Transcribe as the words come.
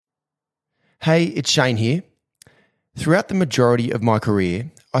Hey, it's Shane here. Throughout the majority of my career,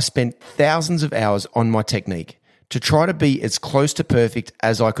 I spent thousands of hours on my technique to try to be as close to perfect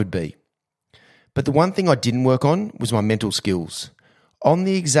as I could be. But the one thing I didn't work on was my mental skills. On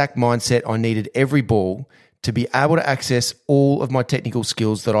the exact mindset I needed every ball to be able to access all of my technical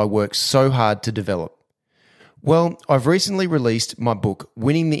skills that I worked so hard to develop. Well, I've recently released my book,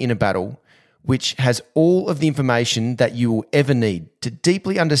 Winning the Inner Battle, which has all of the information that you will ever need to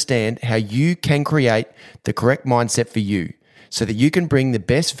deeply understand how you can create the correct mindset for you so that you can bring the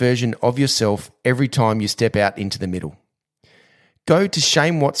best version of yourself every time you step out into the middle. Go to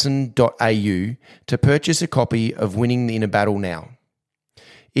shanewatson.au to purchase a copy of Winning the Inner Battle now.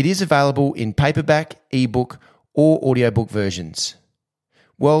 It is available in paperback, ebook, or audiobook versions.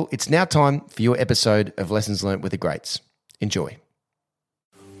 Well, it's now time for your episode of Lessons Learnt with the Greats. Enjoy.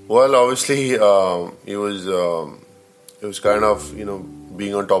 Well, obviously, it was kind of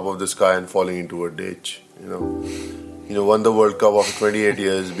being on top of the sky and falling into a ditch. Won the World Cup after 28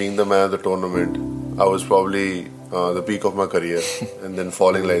 years, being the man of the tournament. I was probably the peak of my career, and then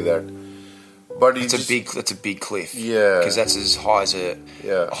falling like that. But that's a big cliff. Yeah, because that's as high as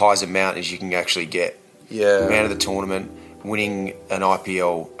a mountain as you can actually get. Yeah, man of the tournament, winning an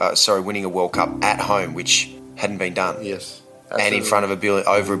winning a World Cup at home, which hadn't been done. Yes. Absolutely. And in front of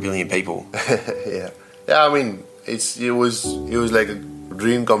over a billion people. yeah. I mean, it was like a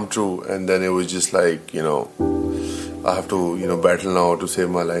dream come true, and then it was just like I have to battle now to save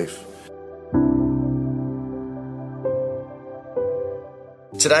my life.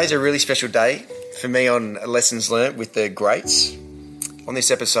 Today's a really special day for me on Lessons Learnt with the Greats. On this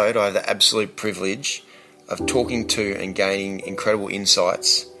episode, I have the absolute privilege of talking to and gaining incredible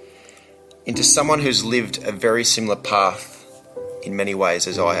insights into someone who's lived a very similar path in many ways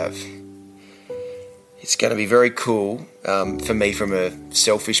as I have. It's going to be very cool for me from a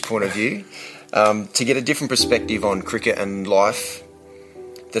selfish point of view to get a different perspective on cricket and life,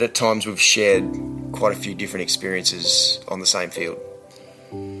 that at times we've shared quite a few different experiences on the same field.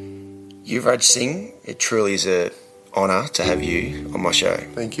 Yuvraj Singh, it truly is an honour to have you on my show.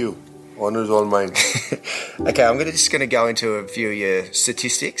 Thank you. Honour is all mine. Okay, I'm just going to go into a few of your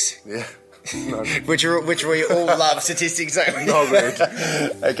statistics. Yeah. which we all love statistics, don't we? No, great.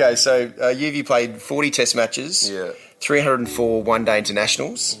 Okay, so you've played 40 test matches, 304 one-day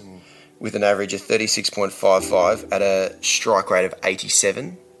internationals, with an average of 36.55 at a strike rate of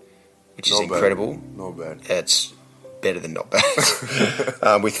 87, which is incredible. Not bad. It's better than not bad,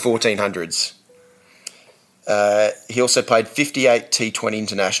 with 1400s. He also played 58 T20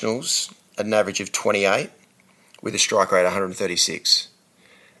 internationals at an average of 28, with a strike rate of 136.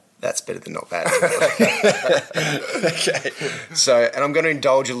 That's better than not bad. Okay. So, and I'm going to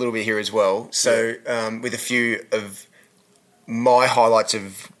indulge a little bit here as well. So, with a few of my highlights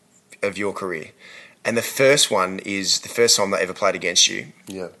of your career. And the first one is the first time I ever played against you.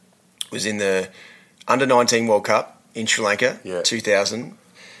 Yeah. Was in the Under-19 World Cup in Sri Lanka, 2000.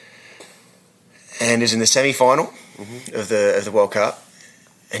 And it was in the semi-final of the World Cup.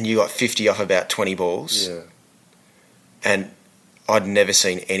 And you got 50 off about 20 balls. Yeah. And I'd never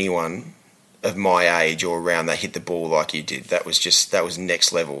seen anyone of my age or around that hit the ball like you did. That was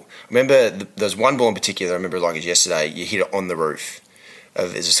next level. I remember there's one ball in particular, I remember like it was yesterday, you hit it on the roof.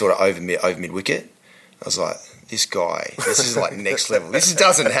 There's a sort of over mid wicket. I was like, this is like next level. This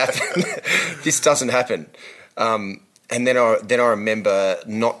doesn't happen. This doesn't happen. And then I remember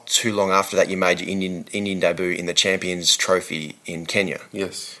not too long after that you made your Indian debut in the Champions Trophy in Kenya.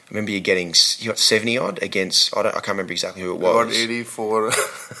 Yes. I remember you got 70 odd against, I can't remember exactly who it was. I got 84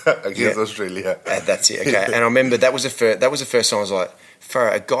 against Australia. That's it. Okay. And I remember that was the first time I was like,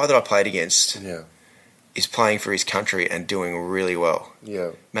 a guy that I played against is playing for his country and doing really well.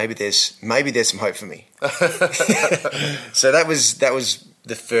 Yeah. Maybe there's some hope for me. So that was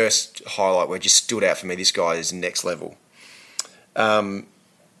the first highlight where it just stood out for me. This guy is next level.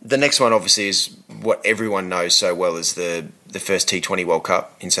 The next one, obviously, is what everyone knows so well is the first T20 World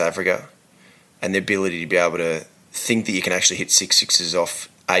Cup in South Africa, and the ability to be able to think that you can actually hit 6 sixes off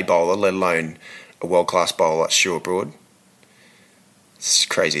a bowler, let alone a world-class bowler like Stuart Broad. It's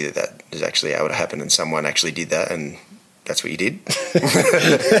crazy that is actually able to happen, and someone actually did that, and that's what you did.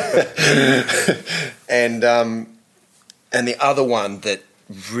 And the other one that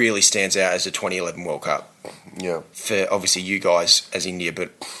really stands out is the 2011 World Cup. Yeah. For obviously you guys as India,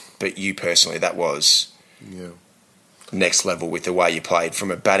 but you personally, that was next level with the way you played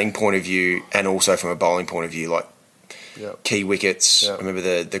from a batting point of view and also from a bowling point of view, like key wickets. I remember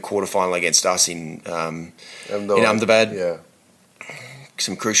the quarterfinal against us in Ahmedabad. Yeah.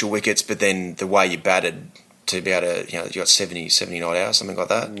 Some crucial wickets, but then the way you batted to be able to, you got 70 odd hours, something like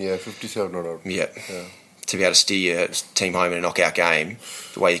that. Yeah, 57 not out. Yeah. To be able to steer your team home in a knockout game,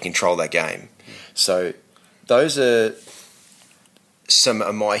 the way you control that game. So those are some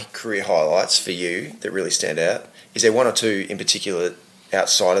of my career highlights for you that really stand out. Is there one or two in particular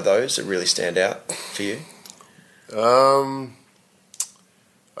outside of those that really stand out for you?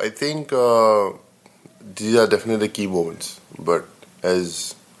 I think these are definitely key moments. But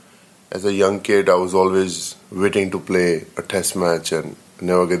as a young kid, I was always waiting to play a test match and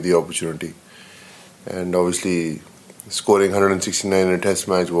never get the opportunity. And obviously, scoring 169 in a test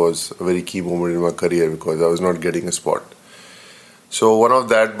match was a very key moment in my career because I was not getting a spot. So one of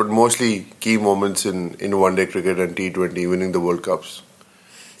that, but mostly key moments in one-day cricket and T20, winning the World Cups.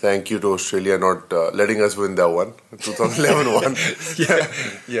 Thank you to Australia not letting us win that one, 2011 one.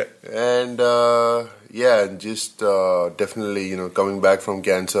 Yeah. And just definitely, coming back from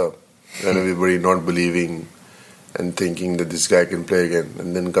cancer and everybody not believing and thinking that this guy can play again.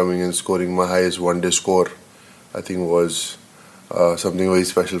 And then coming and scoring my highest one-day score, I think was something very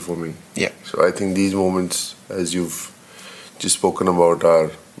special for me. Yeah. So I think these moments, as you've just spoken about,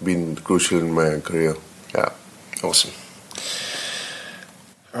 are been crucial in my career. Yeah. Awesome.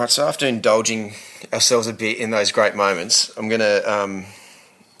 All right, so after indulging ourselves a bit in those great moments, I'm going to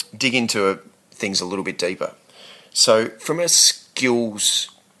dig into things a little bit deeper. So from a skills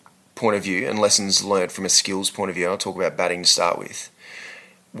point of view and lessons learned from a skills point of view, I'll talk about batting to start with.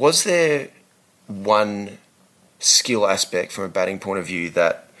 Was there one skill aspect from a batting point of view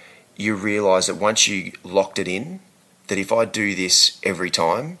that you realised that once you locked it in, that if I do this every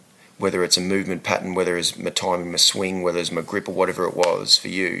time, whether it's a movement pattern, whether it's my timing, my swing, whether it's my grip or whatever it was for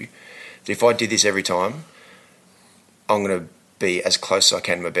you, that if I did this every time, I'm going to be as close as I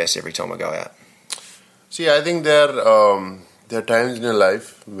can to my best every time I go out? See, I think there are times in your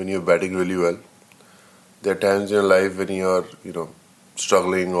life when you're batting really well. There are times in your life when you're,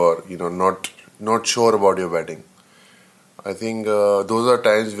 struggling or, not sure about your batting. I think those are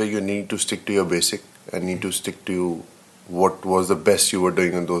times where you need to stick to your basic and need to stick to what was the best you were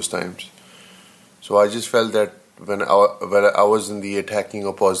doing in those times. So I just felt that when I was in the attacking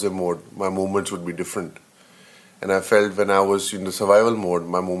or positive mode, my movements would be different. And I felt when I was in the survival mode,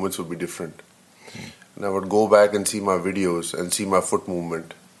 my movements would be different. And I would go back and see my videos and see my foot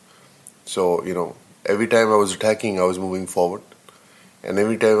movement. So, every time I was attacking, I was moving forward. And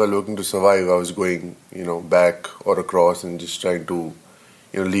every time I was looking to survive, I was going, back or across and just trying to,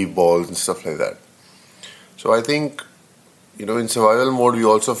 leave balls and stuff like that. So I think, in survival mode, we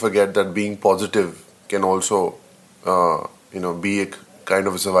also forget that being positive can also, be a kind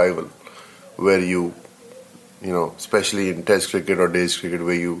of a survival where you, especially in test cricket or days cricket,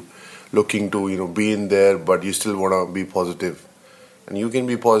 where you looking to, be in there, but you still want to be positive. And you can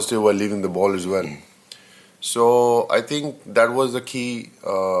be positive while leaving the ball as well. So I think that was the key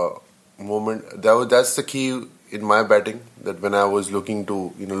moment. That's the key in my batting, that when I was looking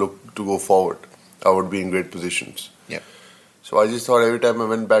to, look to go forward, I would be in great positions. Yeah. So I just thought every time I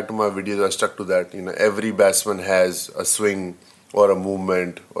went back to my videos, I stuck to that. Every batsman has a swing or a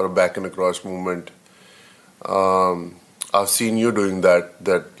movement or a back and across movement. I've seen you doing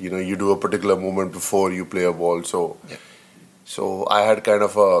that you do a particular movement before you play a ball. So, so I had kind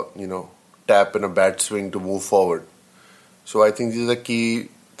of a, tap and a bat swing to move forward. So I think these are key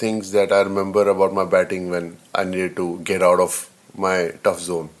things that I remember about my batting when I needed to get out of my tough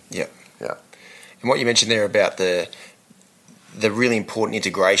zone. Yeah. Yeah. And what you mentioned there about the really important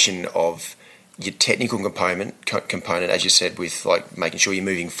integration of your technical component, as you said, with like making sure you're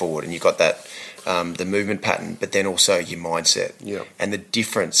moving forward and you've got that the movement pattern, but then also your mindset and the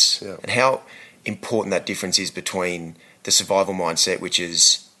difference and how important that difference is between the survival mindset, which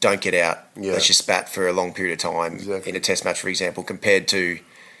is don't get out, let's just bat for a long period of time in a test match, for example, compared to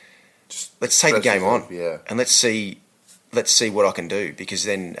let's take the game on and let's see what I can do, because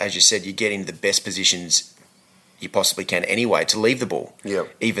then, as you said, you get into the best positions you possibly can anyway to leave the ball,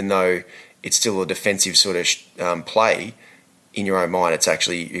 even though it's still a defensive sort of play. In your own mind, it's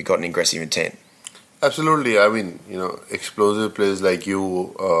actually you've got an aggressive intent. Absolutely. I mean, explosive players like you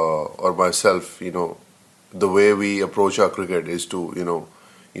or myself, the way we approach our cricket is to,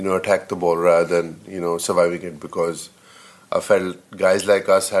 attack the ball rather than, surviving it, because I felt guys like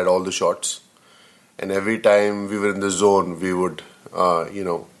us had all the shots. And every time we were in the zone, we would,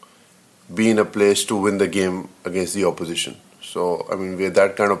 be in a place to win the game against the opposition. So, I mean, we're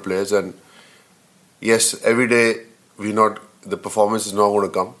that kind of players. And yes, every day the performance is not going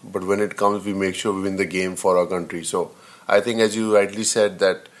to come. But when it comes, we make sure we win the game for our country. So, I think, as you rightly said,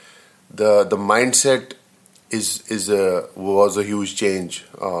 that the mindset was a huge change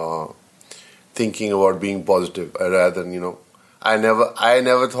thinking about being positive rather than, I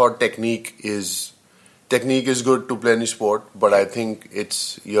never thought technique is good to play any sport, but I think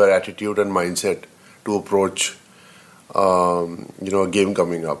it's your attitude and mindset to approach a game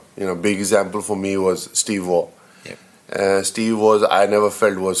coming up. Big example for me was Steve Waugh. Steve I never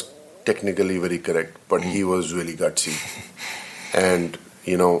felt was technically very correct, but he was really gutsy. And,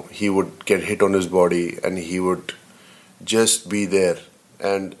 he would get hit on his body and he would just be there.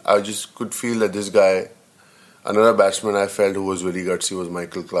 And I just could feel that this guy, another batsman I felt who was really gutsy was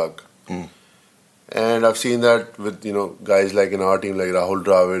Michael Clarke. And I've seen that with, guys like in our team like Rahul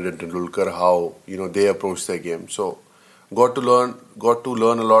Dravid and Tendulkar, how, they approach their game. So got to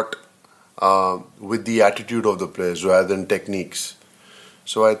learn a lot with the attitude of the players rather than techniques.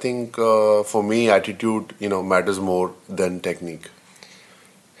 So I think for me, attitude, matters more than technique.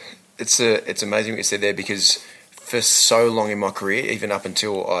 It's amazing what you said there, because for so long in my career, even up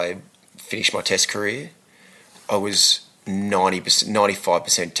until I finished my test career, I was 90%,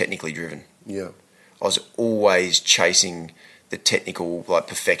 95% technically driven. Yeah. I was always chasing the technical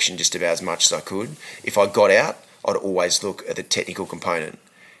perfection just about as much as I could. If I got out, I'd always look at the technical component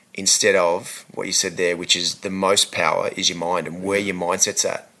instead of what you said there, which is the most power is your mind and where your mindset's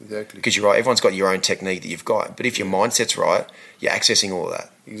at. Exactly. Because you're right, everyone's got your own technique that you've got, but if your mindset's right, you're accessing all of that.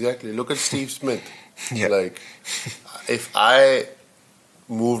 Exactly. Look at Steve Smith. Yeah. If I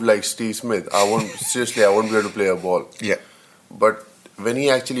moved like Steve Smith, I won't be able to play a ball. Yeah. But when he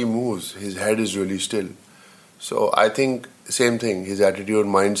actually moves, his head is really still. So I think same thing. His attitude,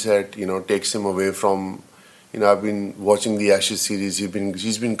 mindset, takes him away from. I've been watching the Ashes series.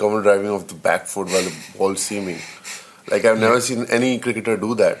 He's been cover driving off the back foot while the ball's seaming. I've never seen any cricketer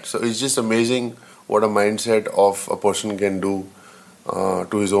do that. So it's just amazing what a mindset of a person can do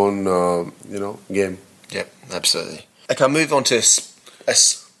to his own, game. Yep, absolutely. Okay, I'll move on to a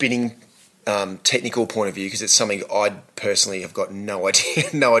spinning technical point of view, because it's something I personally have got no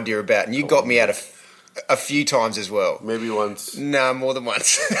idea about, and you got me out of a few times as well. Maybe once. No, more than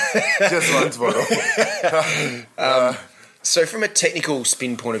once. Just once, bro. So from a technical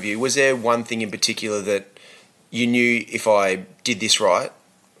spin point of view, was there one thing in particular that you knew if I did this right,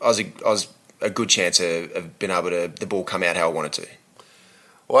 I was a good chance of being able to, the ball come out how I wanted to?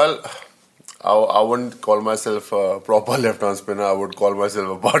 Well, I wouldn't call myself a proper left-hand spinner. I would call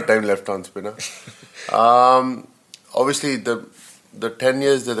myself a part-time left-hand spinner. Obviously, the 10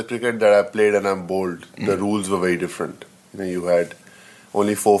 years that the cricket that I played and I'm bowled, the rules were very different. You had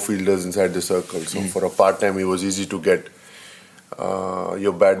only 4 fielders inside the circle. So for a part-time, it was easy to get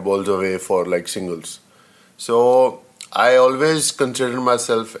your bad balls away for singles. So I always considered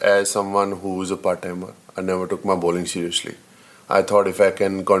myself as someone who is a part-timer. I never took my bowling seriously. I thought if I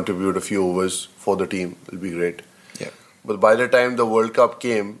can contribute a few overs for the team, it'll be great. Yeah. But by the time the World Cup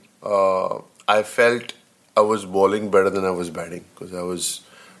came, I felt I was bowling better than I was batting, because I was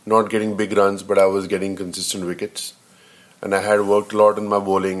not getting big runs, but I was getting consistent wickets. And I had worked a lot in my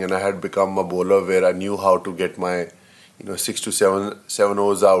bowling, and I had become a bowler where I knew how to get my 6 to 7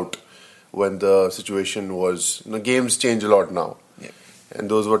 overs out when the situation was... games change a lot now. And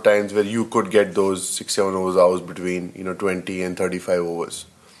those were times where you could get those 6-7 overs out between 20 and 35 overs.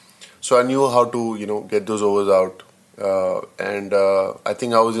 So I knew how to get those overs out, and I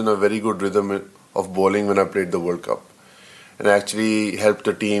think I was in a very good rhythm of bowling when I played the World Cup, and I actually helped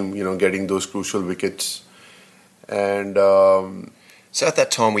the team getting those crucial wickets. And so at that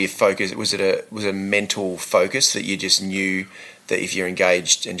time, were you focused? Was it a mental focus that you just knew that if you're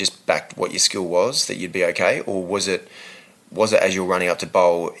engaged and just backed what your skill was, that you'd be okay, or was it as you're running up to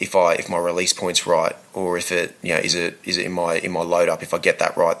bowl, if my release point's right, or if it is it in my load up, if I get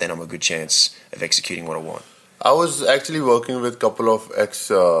that right, then I'm a good chance of executing what I want? I was actually working with a couple of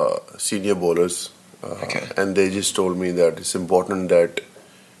ex senior bowlers, and they just told me that it's important that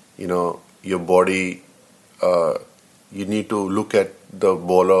your body, you need to look at the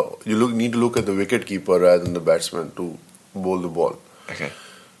bowler, need to look at the wicket keeper rather than the batsman to bowl the ball. Okay.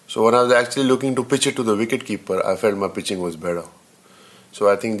 So when I was actually looking to pitch it to the wicketkeeper, I felt my pitching was better. So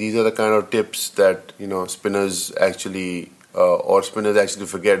I think these are the kind of tips that spinners actually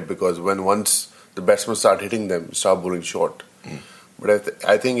forget, because once the batsmen start hitting them, start bowling short. But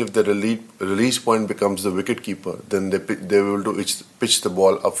I think if the release point becomes the wicketkeeper, then they will pitch the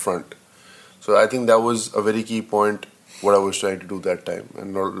ball up front. So I think that was a very key point what I was trying to do that time.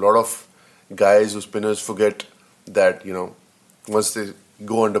 And a lot of guys who spinners forget that once they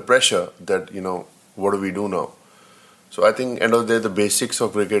go under pressure, that what do we do now? So I think end of the day, the basics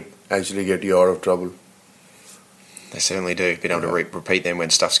of cricket actually get you out of trouble. They certainly do. Being able to repeat them when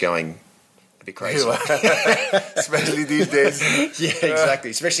stuff's going a bit crazy. Especially these days. Yeah, exactly.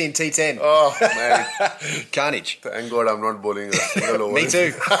 Especially in T10. Oh, man. Carnage. Thank God I'm not bowling a single over. Me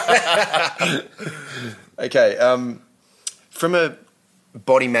too. Okay. From a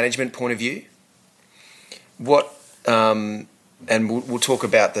body management point of view, what, and we'll talk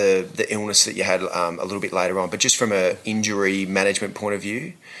about the illness that you had a little bit later on, but just from a injury management point of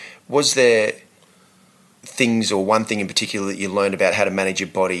view, was there things or one thing in particular that you learned about how to manage your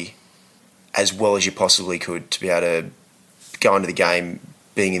body as well as you possibly could to be able to go into the game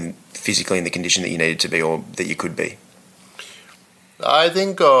being physically in the condition that you needed to be or that you could be? I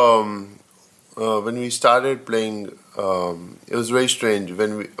think when we started playing, it was very strange.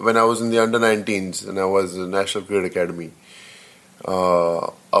 When I was in the under-19s and I was in the National Cricket Academy,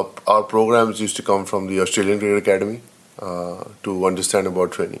 our programs used to come from the Australian Cricket Academy to understand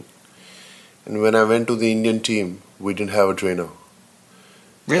about training. And when I went to the Indian team, we didn't have a trainer.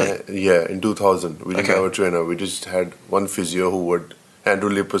 Really? Yeah, in 2000, we didn't Okay. have a trainer. We just had one physio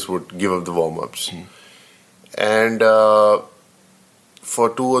Andrew Lippis would give up the warm-ups. And for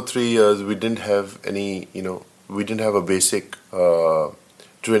 2 or 3 years, we didn't have we didn't have a basic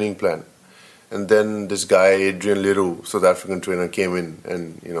training plan. And then this guy, Adrian Leroux, South African trainer, came in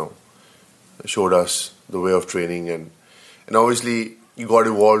and, showed us the way of training. And obviously, you got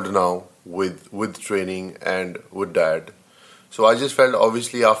evolved now with training and with diet. So I just felt,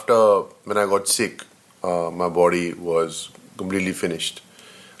 obviously, after when I got sick, my body was completely finished.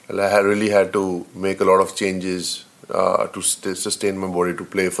 And I really had to make a lot of changes to sustain my body to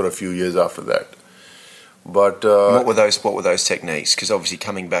play for a few years after that. But What were those techniques? Because obviously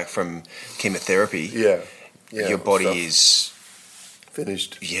coming back from chemotherapy, yeah, your body stuff. is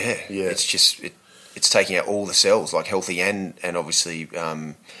Finished. yeah. Yeah. It's just it's taking out all the cells, like healthy and obviously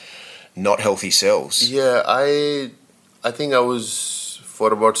not healthy cells. Yeah, I think I was,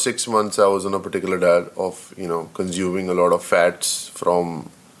 for about 6 months, I was on a particular diet of, consuming a lot of fats from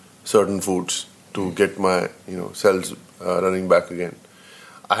certain foods to get my, cells running back again.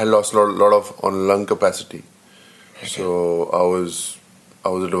 I had lost a lot of on lung capacity. Okay. So I was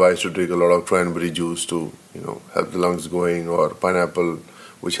advised to drink a lot of cranberry juice to, help the lungs going, or pineapple,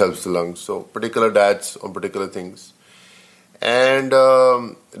 which helps the lungs. So particular diets on particular things. And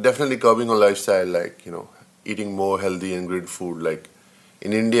definitely curbing on lifestyle, like, eating more healthy and good food. Like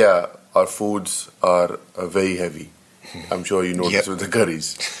in India, our foods are very heavy. I'm sure you notice with the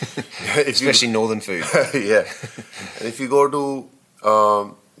curries. Especially northern food. Yeah. And if you go to,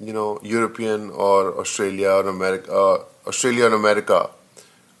 European or Australia or America,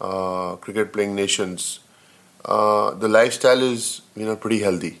 cricket playing nations, the lifestyle is, pretty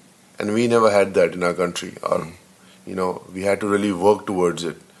healthy. And we never had that in our country. Or, we had to really work towards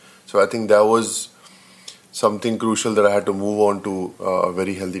it. So I think that was something crucial, that I had to move on to a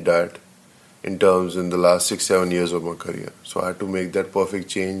very healthy diet in the last 6-7 years of my career. So I had to make that perfect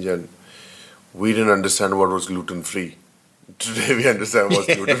change, and we didn't understand what was gluten-free. Today we understand what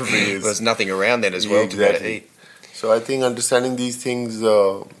gluten-free is. There's nothing around then as well to be able to eat. So I think understanding these things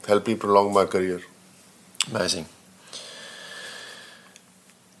helped me prolong my career. Amazing.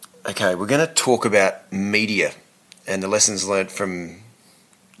 Okay, we're going to talk about media and the lessons learned from...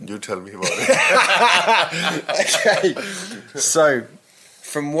 You tell me about it. Okay, so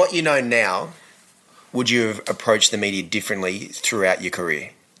from what you know now, would you have approached the media differently throughout your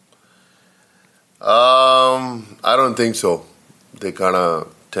career? I don't think so. They kind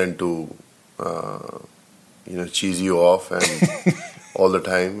of tend to, cheese you off and all the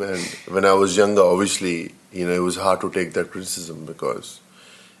time. And when I was younger, obviously, it was hard to take that criticism, because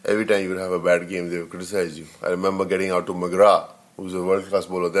every time you would have a bad game, they would criticize you. I remember getting out to McGrath, who was a world-class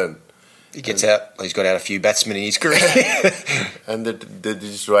bowler then. He gets out. He's got out a few batsmen in his career. And they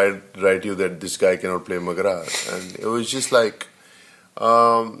just write you that this guy cannot play McGrath. And it was just like,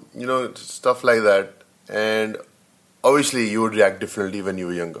 stuff like that. And obviously you would react differently when you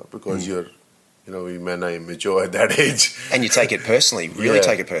were younger, because you're, men are immature at that age. And you take it personally,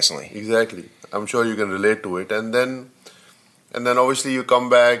 take it personally. Exactly. I'm sure you can relate to it. And then obviously you come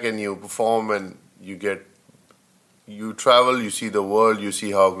back and you perform, and you travel, you see the world, you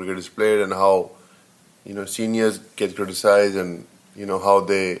see how cricket is played, and how, seniors get criticized, and, how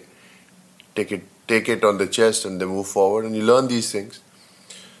they take it on the chest and they move forward, and you learn these things.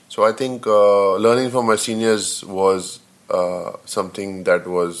 So I think learning from my seniors was something that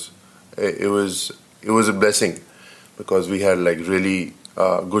was a blessing, because we had like really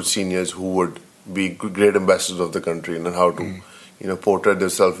good seniors who would be great ambassadors of the country, and how to portray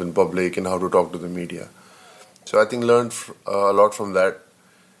themselves in public, and how to talk to the media. So I think learned a lot from that.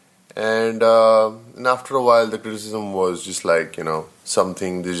 And after a while, the criticism was just like,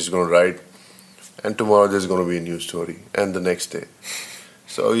 something they're just going to write. and tomorrow there's going to be a new story, and the next day.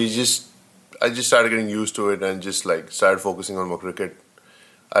 So I just started getting used to it and just like started focusing on my cricket.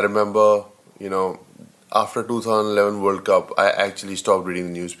 I remember, after 2011 World Cup, I actually stopped reading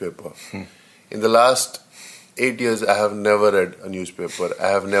the newspaper. In the last 8 years, I have never read a newspaper. I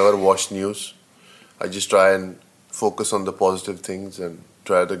have never watched news. I just try and focus on the positive things and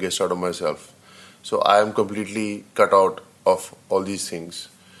try to get out of myself. So I am completely cut out of all these things.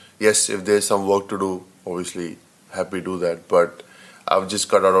 Yes, if there's some work to do, obviously happy to do that. But I've just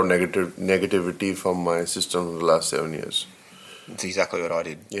cut out of negativity from my system for the last 7 years. That's exactly what I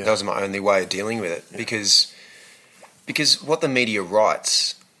did. Yeah. That was my only way of dealing with it. Because what the media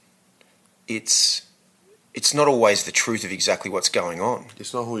writes, it's not always the truth of exactly what's going on.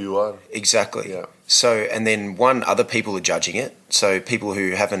 It's not who you are. Exactly. Yeah. So, and then other people are judging it. So people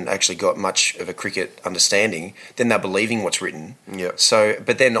who haven't actually got much of a cricket understanding, then they're believing what's written. Yeah. So,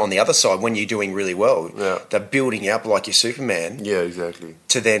 but then on the other side, when you're doing really well, Yeah. they're building you up like you're Superman. Yeah, exactly.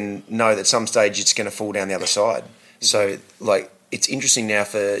 To then know that some stage it's going to fall down the other side. So, like, it's interesting now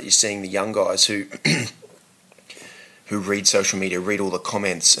for you seeing the young guys who who read social media, read all the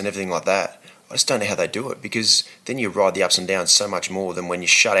comments and everything like that. I just don't know how they do it, because then you ride the ups and downs so much more than when you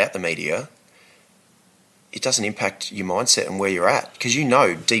shut out the media. It doesn't impact your mindset and where you're at, because you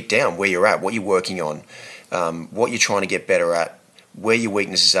know deep down where you're at, what you're working on, what you're trying to get better at, where your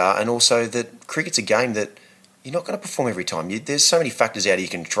weaknesses are, and also that cricket's a game that you're not going to perform every time. There's so many factors out of your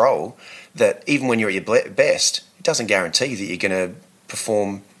control that even when you're at your best, it doesn't guarantee that you're going to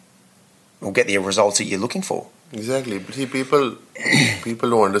perform or get the results that you're looking for. Exactly. But see, people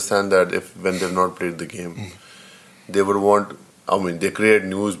don't understand that when they've not played the game, they would want. I mean, they create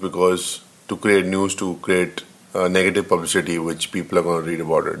news to create negative publicity, which people are going to read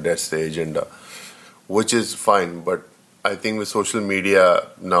about it. That's the agenda, which is fine. But I think with social media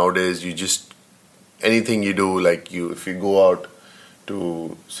nowadays, anything you do, if you go out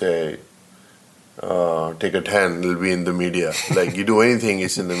to say take a tan, it'll be in the media. Like you do anything,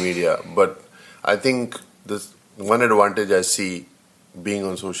 it's in the media. But I think this one advantage I see being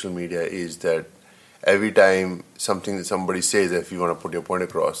on social media is that every time something that somebody says, if you want to put your point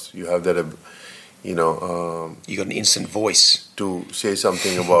across, you have that, you got an instant voice to say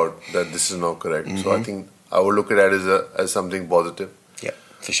something about that this is not correct. Mm-hmm. So I think I would look at that as something positive. Yeah,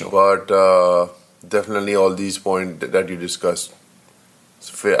 for sure. But definitely all these points that you discussed,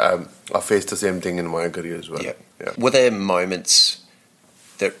 I faced the same thing in my career as well. Yeah. Yeah. Were there moments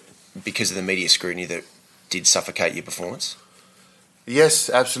that, because of the media scrutiny, that did suffocate your performance? Yes,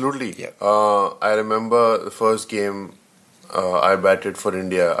 absolutely. Yep. I remember the first game I batted for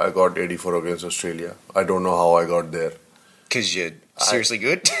India. I got 84 against Australia. I don't know how I got there. Because you're seriously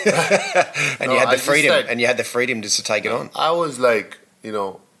good, and you had the freedom, and you had the freedom just to take it on. I was like, in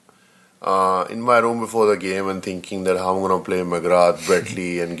my room before the game and thinking that how I'm going to play McGrath,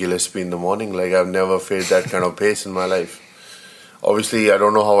 Bretley, and Gillespie in the morning. Like I've never faced that kind of pace in my life. Obviously, I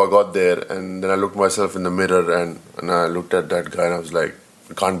don't know how I got there, and then I looked myself in the mirror and I looked at that guy and I was like,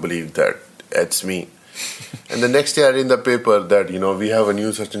 I can't believe that it's me. And the next day I read in the paper that, we have a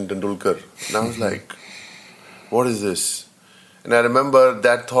new Sachin Tendulkar. And I was like, what is this? And I remember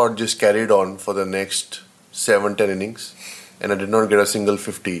that thought just carried on for the next 7-10 innings. And I did not get a single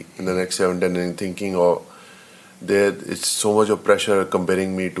 50 in the next 7-10 innings, thinking, it's so much of pressure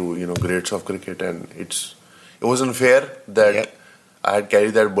comparing me to, greats of cricket. And it wasn't fair that I had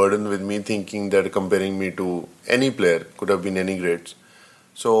carried that burden with me, thinking that comparing me to any player could have been any greats.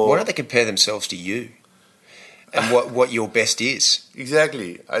 So why don't they compare themselves to you and what your best is?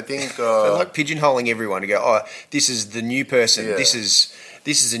 Exactly. I think they're like pigeonholing everyone to go, this is the new person. Yeah. This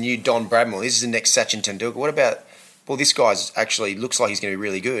is the new Don Bradmore. This is the next Sachin Tendulkar. What about? Well, this guy's actually looks like he's going to be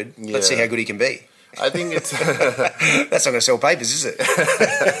really good. Yeah. Let's see how good he can be. I think it's that's not going to sell papers, is it?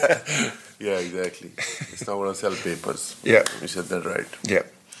 Yeah, exactly. It's not going to sell papers. Yeah, you said that right. Yeah.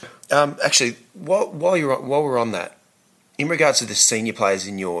 Actually, while we're on that, in regards to the senior players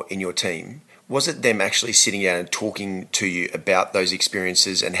in your team, was it them actually sitting down and talking to you about those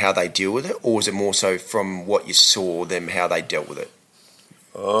experiences and how they deal with it, or was it more so from what you saw them how they dealt with it?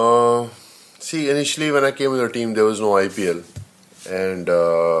 See, initially when I came with the team, there was no IPL, and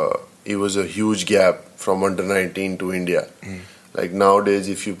it was a huge gap from under 19 to India. Mm. Like nowadays,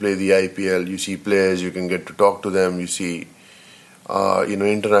 if you play the IPL, you see players, you can get to talk to them. You see,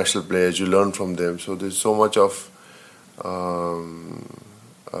 international players, you learn from them. So there's so much of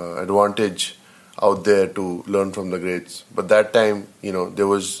advantage out there to learn from the greats. But that time, there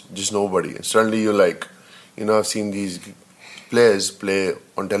was just nobody. And suddenly you're like, I've seen these players play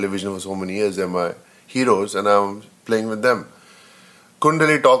on television for so many years. They're my heroes, and I'm playing with them. couldn't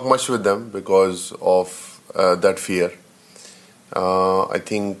really talk much with them because of that fear. I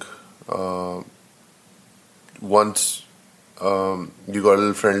think once you got a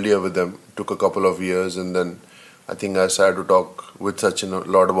little friendlier with them, it took a couple of years, and then I think I started to talk with Sachin a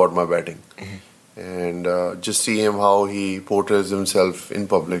lot about my batting. And just see him, how he portrays himself in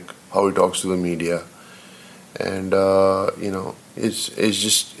public, how he talks to the media. And, it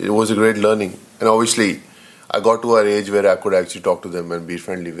was a great learning. And obviously, I got to an age where I could actually talk to them and be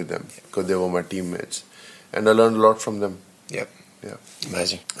friendly with them because they were my teammates. And I learned a lot from them. Yep. Yeah.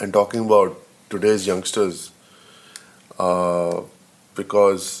 Amazing. And talking about today's youngsters,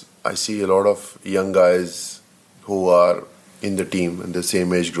 because I see a lot of young guys who are in the team in the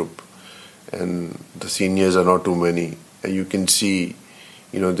same age group, and the seniors are not too many, and you can see,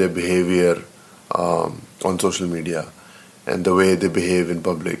 their behavior on social media and the way they behave in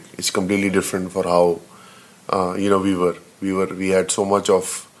public. It's completely different for how we had so much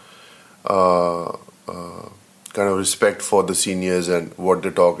of kind of respect for the seniors and what they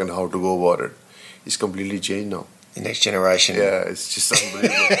talk and how to go about it. It's completely changed now. The next generation. Yeah, it's just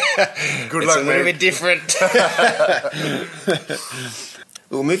unbelievable. Good It's luck, a little mate. bit different.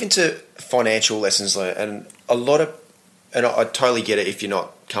 We'll move into financial lessons learned, and I totally get it if you're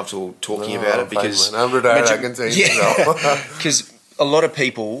not comfortable talking about it, because fine, man. I'm retired. I can say it now. Because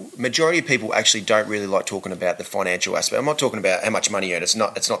majority of people actually don't really like talking about the financial aspect. I'm not talking about how much money you earn. It's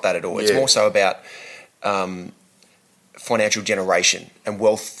not that at all. It's more so about financial generation and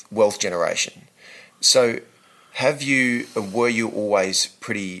wealth generation. So, were you always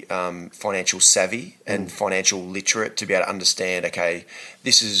pretty financial savvy and financial literate to be able to understand, okay,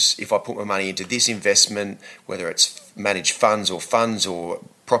 this is, if I put my money into this investment, whether it's managed funds or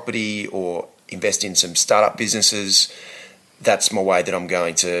property or invest in some startup businesses, that's my way that I'm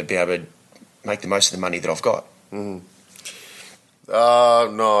going to be able to make the most of the money that I've got?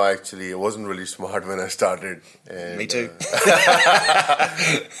 No, actually, I wasn't really smart when I started. And, Me too.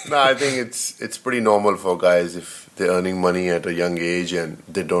 No, I think it's pretty normal for guys if they're earning money at a young age and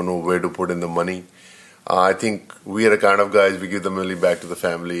they don't know where to put in the money. I think we are the kind of guys, we give the money back to the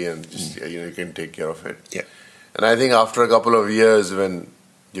family and just, you can take care of it. Yeah. And I think after a couple of years when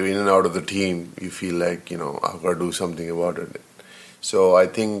you're in and out of the team, you feel like, I've got to do something about it. So I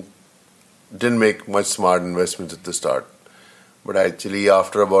think didn't make much smart investments at the start. But actually,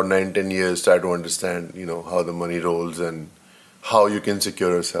 after about 9-10 years, try to understand, how the money rolls and how you can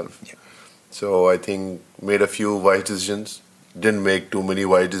secure yourself. Yeah. So I think made a few wise decisions. Didn't make too many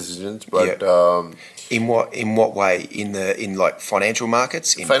wise decisions, but In what way? In like financial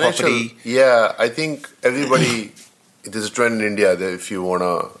markets, in financial. property. Yeah, I think everybody. There's a trend in India that if you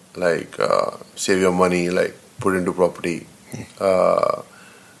wanna save your money, put into property,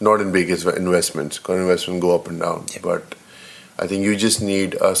 not in big investments. Because investments go up and down, but I think you just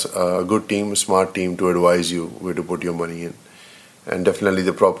need a good team, a smart team to advise you where to put your money in. And definitely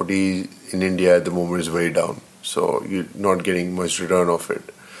the property in India at the moment is very down. So you're not getting much return of it.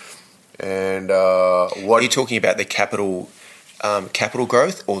 And what Are you talking about the capital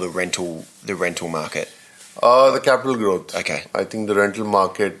growth or the rental market? The capital growth. Okay. I think the rental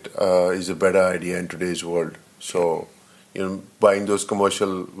market is a better idea in today's world. So, buying those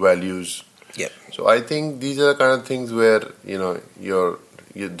commercial values. Yep. So I think these are the kind of things where you're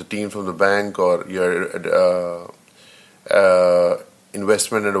the team from the bank or your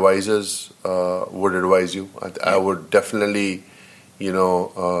investment advisors would advise you. I would definitely,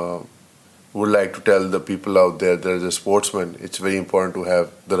 would like to tell the people out there that as a sportsman, it's very important to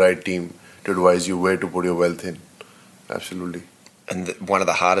have the right team to advise you where to put your wealth in. Absolutely. And one of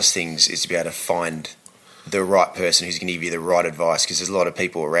the hardest things is to be able to find the right person who's going to give you the right advice, because there's a lot of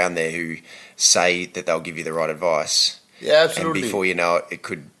people around there who say that they'll give you the right advice. Yeah, absolutely. And before you know it, it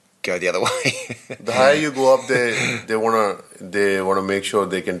could go the other way. The higher you go up, they wanna make sure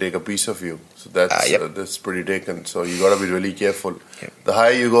they can take a piece of you. So that's pretty taken. So you gotta be really careful. Yep. The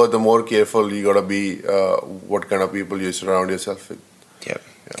higher you go, the more careful you gotta be. What kind of people you surround yourself with. Yep,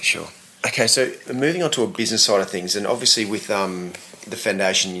 for sure. Okay, so moving on to a business side of things, and obviously with the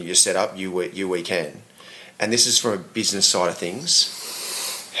foundation you set up, We Can, and this is from a business side of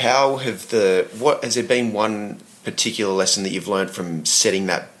things. Has there been one particular lesson that you've learned from setting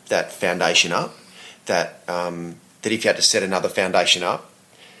that foundation up, that if you had to set another foundation up,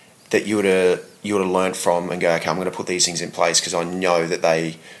 that you would have learned from and go, okay, I'm going to put these things in place because I know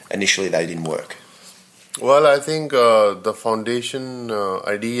that initially they didn't work? Well, I think the foundation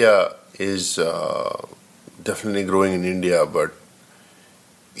idea is definitely growing in India, but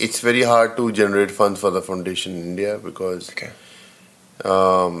it's very hard to generate funds for the foundation in India because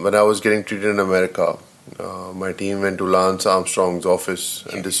when I was getting treated in America, my team went to Lance Armstrong's office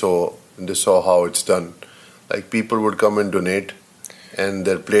and they saw how it's done. Like people would come and donate, and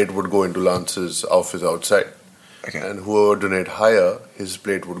their plate would go into Lance's office outside. Okay. And whoever donate higher, his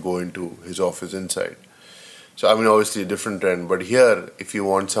plate would go into his office inside. So I mean, obviously a different trend. But here, if you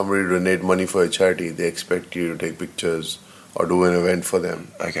want somebody to donate money for a charity, they expect you to take pictures or do an event for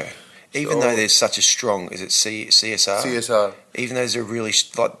them. Okay. Even though there's such a strong, is it CSR? CSR. Even though there's a really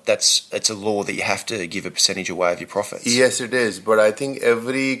it's a law that you have to give a percentage away of your profits. Yes, it is. But I think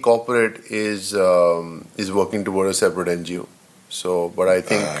every corporate is working toward a separate NGO. So, but I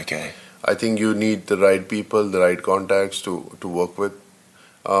think okay. I think you need the right people, the right contacts to work with.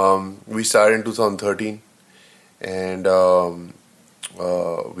 We started in 2013, and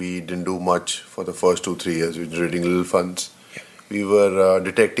we didn't do much for the first 2-3 years. We were raising little funds. Yeah. We were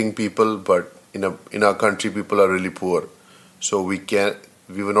detecting people, but in our country, people are really poor, so we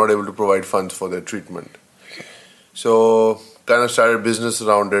were not able to provide funds for their treatment. Okay. So, kind of started business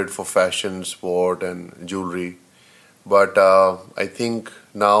around it for fashion, sport, and jewelry. But I think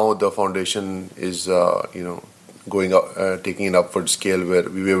now the foundation is, going up, taking an upward scale where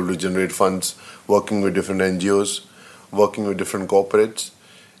we were able to generate funds, working with different NGOs, working with different corporates,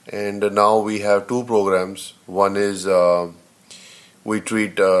 and now we have 2 programs. One is we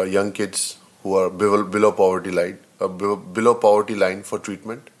treat young kids who are below poverty line for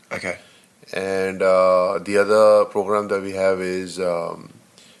treatment. Okay. And the other program that we have is.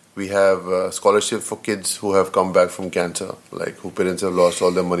 We have scholarships for kids who have come back from cancer, like whose parents have lost all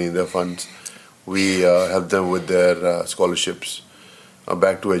their money in their funds. We help them with their scholarships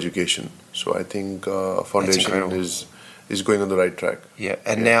back to education. So I think foundation is going on the right track. Yeah,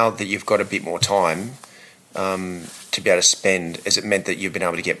 and now that you've got a bit more time to be able to spend, has it meant that you've been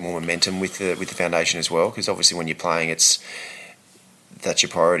able to get more momentum with the foundation as well? Because obviously when you're playing, that's your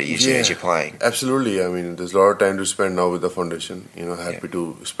priority as you're playing. Absolutely. I mean, there's a lot of time to spend now with the foundation. Happy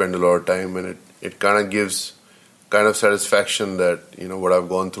to spend a lot of time, and it kind of gives kind of satisfaction that, what I've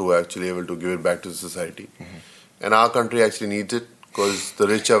gone through, actually able to give it back to the society. Mm-hmm. And our country actually needs it because the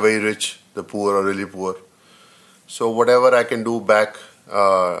rich are very rich, the poor are really poor. So whatever I can do back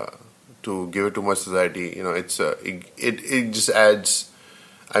to give it to my society, it just adds,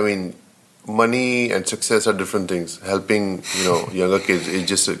 I mean, money and success are different things. Helping, younger kids is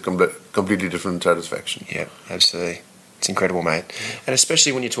just a completely different satisfaction. Yeah, absolutely. It's incredible, mate. And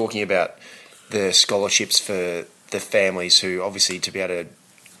especially when you're talking about the scholarships for the families who obviously to be able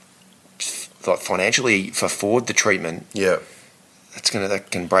to financially afford the treatment. Yeah. That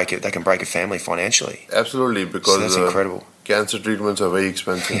can break a family financially. Absolutely, because that's incredible. Cancer treatments are very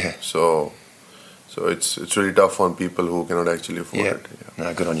expensive. Yeah. So it's really tough on people who cannot actually afford it. Yeah.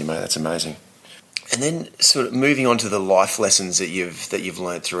 No, good on you, mate. That's amazing. And then, sort of moving on to the life lessons that you've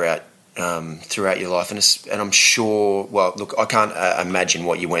learned throughout your life, and I'm sure. Well, look, I can't imagine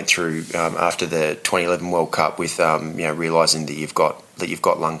what you went through after the 2011 World Cup with realizing that you've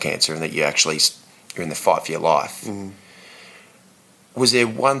got lung cancer and that you're in the fight for your life. Mm-hmm. Was there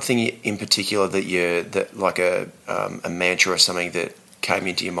one thing in particular that like a mantra or something that came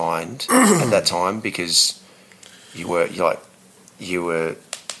into your mind at that time, because you were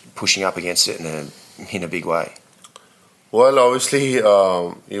pushing up against it in a big way? Well, obviously, it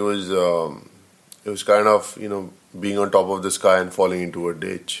was kind of being on top of the sky and falling into a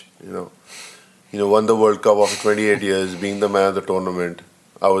ditch. Won the World Cup after 28 years, being the man of the tournament.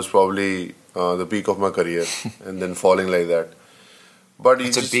 I was probably the peak of my career, and then falling like that. But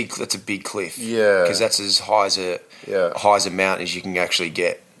that's a big cliff. Yeah, because that's as high as a mountain as you can actually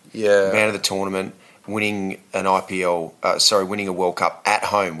get. Yeah, man of the tournament, winning an winning a World Cup at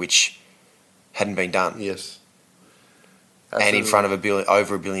home, which hadn't been done. Yes, absolutely. And in front of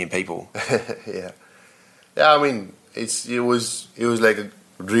over a billion people. Yeah. I mean, it was like a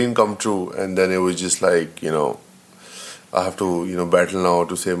dream come true, and then it was just like I have to battle now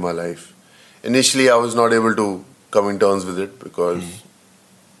to save my life. Initially, I was not able to come in terms with it because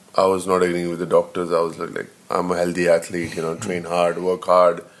I was not agreeing with the doctors. I was like I'm a healthy athlete, train hard, work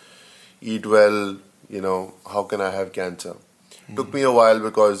hard, eat well. How can I have cancer? Took me a while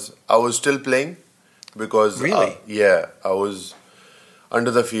because I was still playing. Because really, I was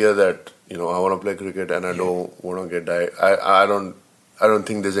under the fear that I want to play cricket and I don't want to get died. I don't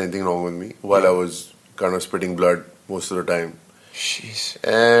think there's anything wrong with me while I was kind of spitting blood most of the time. Jeez.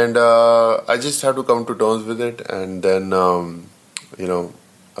 And I just had to come to terms with it. And then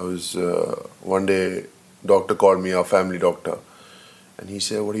I was one day, doctor called me, our family doctor, and he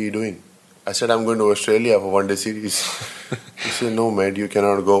said, "What are you doing?" I said, "I'm going to Australia for one-day series." He said, "No, mate, you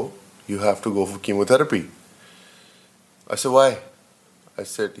cannot go. You have to go for chemotherapy." I said, "Why?"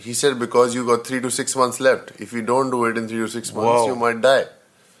 He said, because you got 3 to 6 months left. If you don't do it in 3 to 6 months, Whoa. you might die.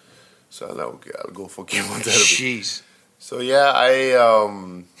 So I'm like, okay, I'll go for chemotherapy. Jeez. So yeah, I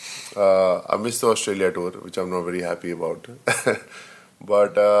missed the Australia tour, which I'm not very happy about.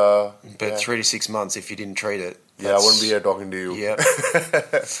 But But 3 to 6 months if you didn't treat it. I won't be here talking to you. Yep.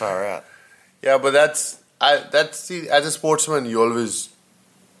 Far out. Yeah, but see, as a sportsman, you always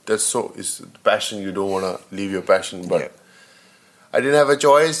it's the passion. You don't want to leave your passion, but Yep. I didn't have a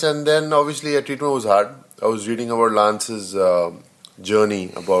choice. And then obviously, a treatment was hard. I was reading about Lance's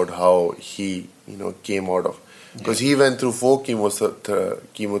journey about how he, came out of, because he went through 4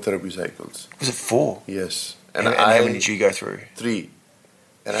 chemotherapy cycles. Was it 4? Yes, And how many did you go through? 3,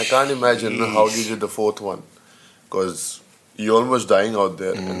 and I can't imagine how he did the 4th one, because you're almost dying out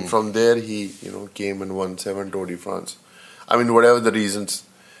there. And from there, he came and won 7 Tour de France. I mean, whatever the reasons,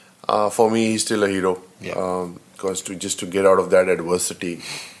 for me, he's still a hero. Yeah. Because just to get out of that adversity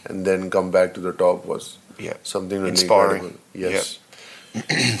and then come back to the top was something really inspiring. incredible. Yes.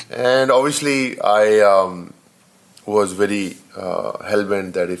 And obviously, I was very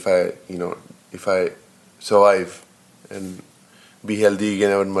hell-bent that if I survive and be healthy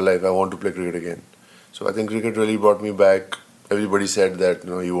again in my life, I want to play cricket again. So I think cricket really brought me back. Everybody said that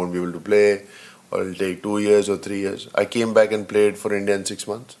you won't be able to play, or it'll take 2 years or 3 years. I came back and played for India in 6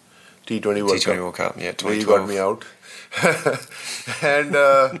 months. T20 World Cup. T20 World Cup, yeah, 2012. Where you got me out. And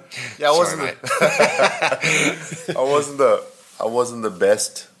I wasn't. I wasn't the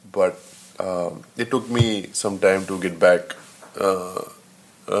best, but it took me some time to get back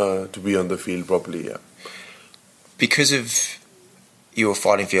to be on the field properly. Yeah. Because of you were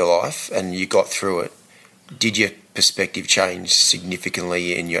fighting for your life and you got through it, did your perspective change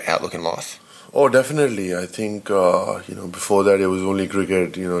significantly in your outlook in life? Oh, definitely. I think, before that it was only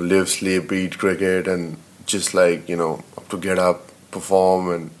cricket, live, sleep, eat cricket, and just have to get up,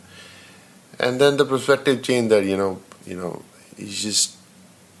 perform, and then the perspective changed that, it's just,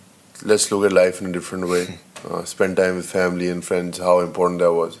 let's look at life in a different way. Spend time with family and friends, how important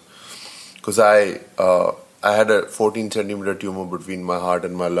that was. Because I had a 14 centimeter tumor between my heart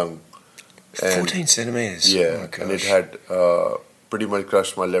and my lung. 14 centimeters? Yeah, Oh my gosh. and it had pretty much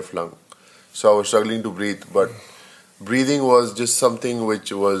crushed my left lung. So I was struggling to breathe, but breathing was just something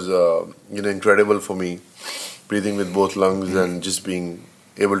which was, incredible for me. Breathing with both lungs and just being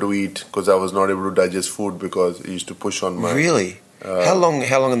able to eat, because I was not able to digest food because it used to push on my... Really? How long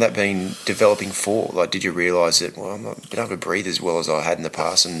had that been developing for? Like, did you realise that, well, I'm not being able to breathe as well as I had in the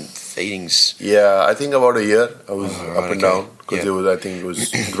past, and feedings... Yeah, I think about a year. I was up and down, because Yeah. I think it was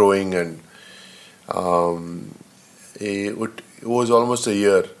growing, and it was almost a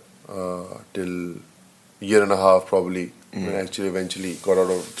year, till year and a half probably, when I actually eventually got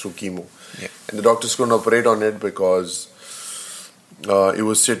out through chemo. Yeah. And the doctors couldn't operate on it because it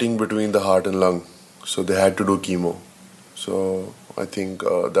was sitting between the heart and lung, so they had to do chemo. So I think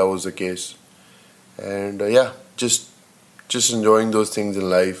that was the case, and just enjoying those things in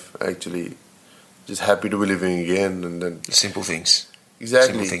life. Actually, just happy to be living again, and then Simple things.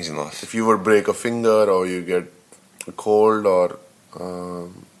 exactly Simple things in life. If you would break a finger or you get a cold or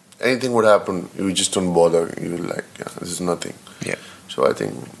anything would happen, you just don't bother. You're like, this is nothing. Yeah. So I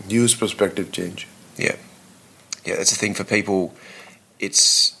think huge perspective change. Yeah. Yeah, that's the thing for people.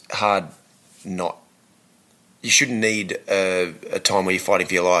 It's hard not... You shouldn't need a time where you're fighting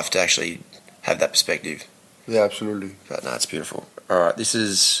for your life to actually have that perspective. Yeah, absolutely. But no, it's beautiful. All right,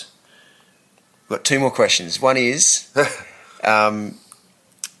 we've got 2 more questions. One is a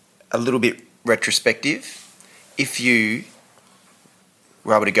little bit retrospective. If you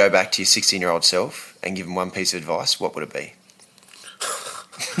were able to go back to your 16-year-old self and give him one piece of advice, what would it be?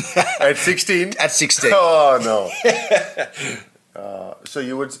 At 16? At 16. Oh no. So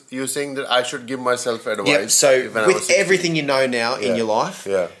you're saying that I should give myself advice? Yep. So when I was with 16? everything you know now in your life,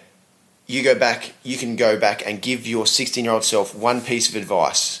 you can go back and give your 16-year-old self one piece of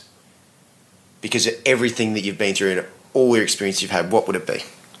advice because of everything that you've been through and all your experience you've had. What would it be?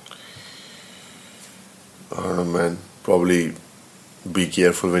 I don't know, man. Probably be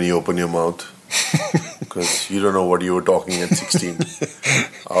careful when you open your mouth, because you don't know what you were talking at 16,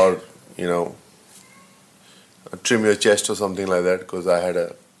 or trim your chest or something like that. Because I had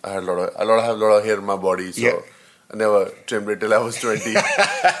a lot of hair in my body, so I never trimmed it till I was 20.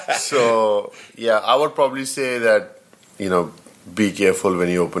 So I would probably say that be careful when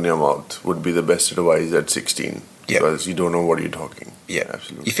you open your mouth would be the best advice at 16, because you don't know what you're talking. Yeah,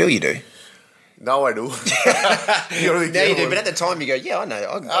 absolutely. You feel you do. Now I do. Now you do, but at the time you go, I know,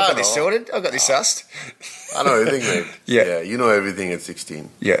 I've got this sorted, I've got this sussed. I know everything, mate. Yeah. You know everything at 16.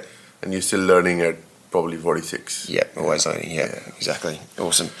 Yeah. And you're still learning at probably 46. Yeah, always learning. Yeah, exactly.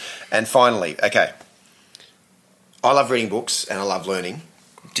 Awesome. And finally, okay, I love reading books and I love learning.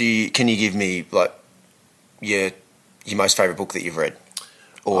 Can you give me like your most favorite book that you've read,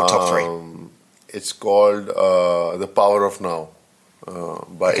 or top three? It's called The Power of Now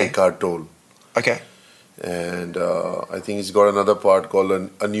by Eckhart Tolle. Okay. And I think it's got another part called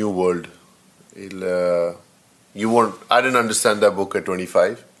A New World. I didn't understand that book at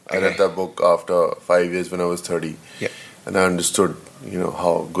 25. I read that book after 5 years when I was 30. Yeah. And I understood,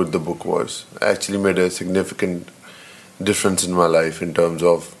 how good the book was. It actually made a significant difference in my life in terms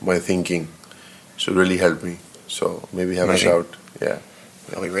of my thinking. So it really helped me. So maybe have Amazing. a shout. Yeah.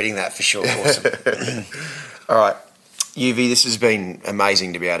 I'll be reading that for sure. Awesome. All right, UV, this has been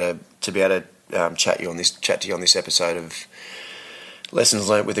amazing to be able to chat to you on this episode of Lessons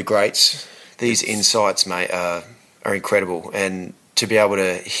Learnt with the Greats. These insights, mate, are incredible, and to be able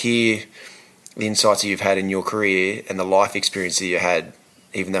to hear the insights that you've had in your career and the life experience that you had,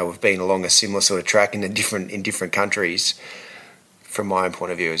 even though we've been along a similar sort of track in different countries, from my own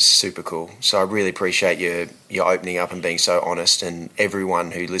point of view, is super cool. So I really appreciate your opening up and being so honest, and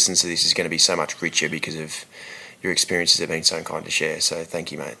everyone who listens to this is going to be so much richer because of your experiences have been so kind to share. So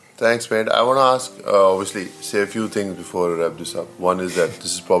thank you, mate. Thanks, mate. I want to ask, obviously, say a few things before I wrap this up. One is that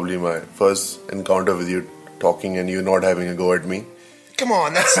this is probably my first encounter with you talking and you not having a go at me. Come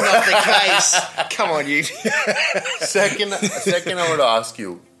on, that's not the case. Come on, you. Second, I want to ask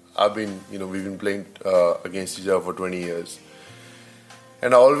you. We've been playing against each other for 20 years.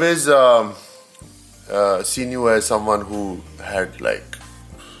 And I always seen you as someone who had like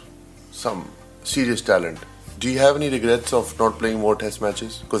some serious talent. Do you have any regrets of not playing more test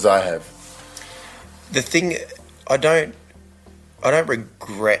matches? Because I have. The thing, I don't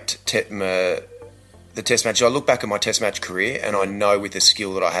regret the test matches. I look back at my test match career and I know with the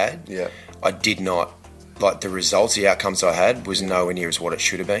skill that I had, I did not, like the results, the outcomes I had was nowhere near as what it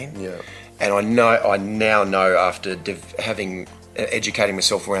should have been. Yeah. And I now know after educating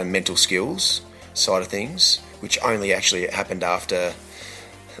myself around mental skills side of things, which only actually happened after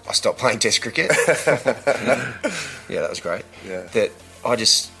I stopped playing Test cricket. Yeah, that was great. Yeah. That I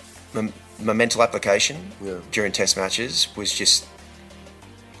just my mental application during Test matches was just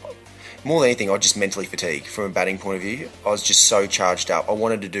more than anything. I just mentally fatigued from a batting point of view. I was just so charged up. I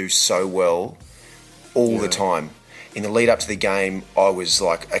wanted to do so well all the time. In the lead up to the game, I was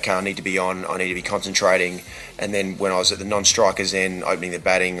like, okay, I need to be on, I need to be concentrating. And then when I was at the non-strikers end, opening the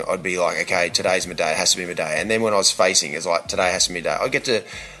batting, I'd be like, okay, today's my day, it has to be my day. And then when I was facing, it's like, today has to be my day. I'd get to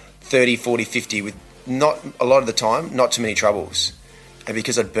 30, 40, 50 with not a lot of the time, not too many troubles. And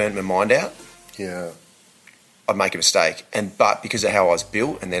because I'd burnt my mind out, I'd make a mistake. But because of how I was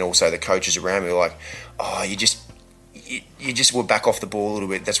built, and then also the coaches around me were like, oh, you just were back off the ball a little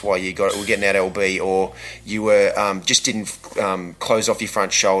bit. That's why you were getting out LB, or you were just didn't close off your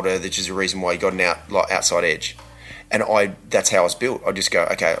front shoulder, which is the reason why you got an outside edge. And that's how I was built. I just go,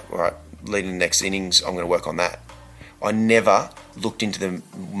 okay, all right, leading the next innings, I'm going to work on that. I never looked into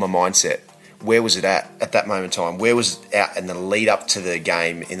my mindset. Where was it at that moment in time? Where was it at in the lead up to the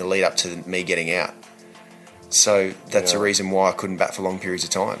game, in the lead up to me getting out? So that's the reason why I couldn't bat for long periods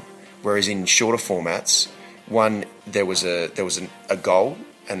of time. Whereas in shorter formats, one, there was a goal,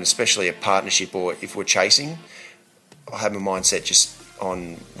 and especially a partnership, or if we're chasing, I had my mindset just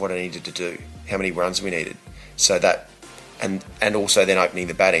on what I needed to do, how many runs we needed. So that, and also then opening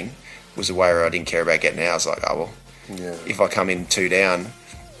the batting was a way where I didn't care about getting out. I was like, oh well, if I come in 2 down,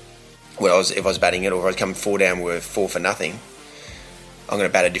 if I was batting it, or if I was coming 4 down with 4 for nothing, I'm going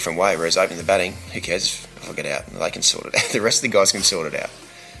to bat a different way. Whereas opening the batting, who cares if I get out? They can sort it out. The rest of the guys can sort it out.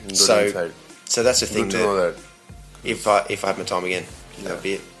 So that's the thing. Good to know that. If I have my time again, that would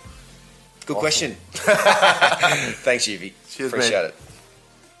be it. Good question. Thanks, Yuvi. Cheers, appreciate mate. it.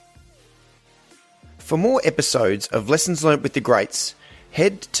 For more episodes of Lessons Learnt with the Greats,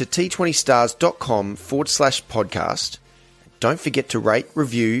 head to t20stars.com/podcast. Don't forget to rate,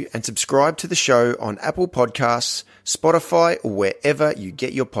 review, and subscribe to the show on Apple Podcasts, Spotify, or wherever you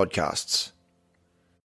get your podcasts.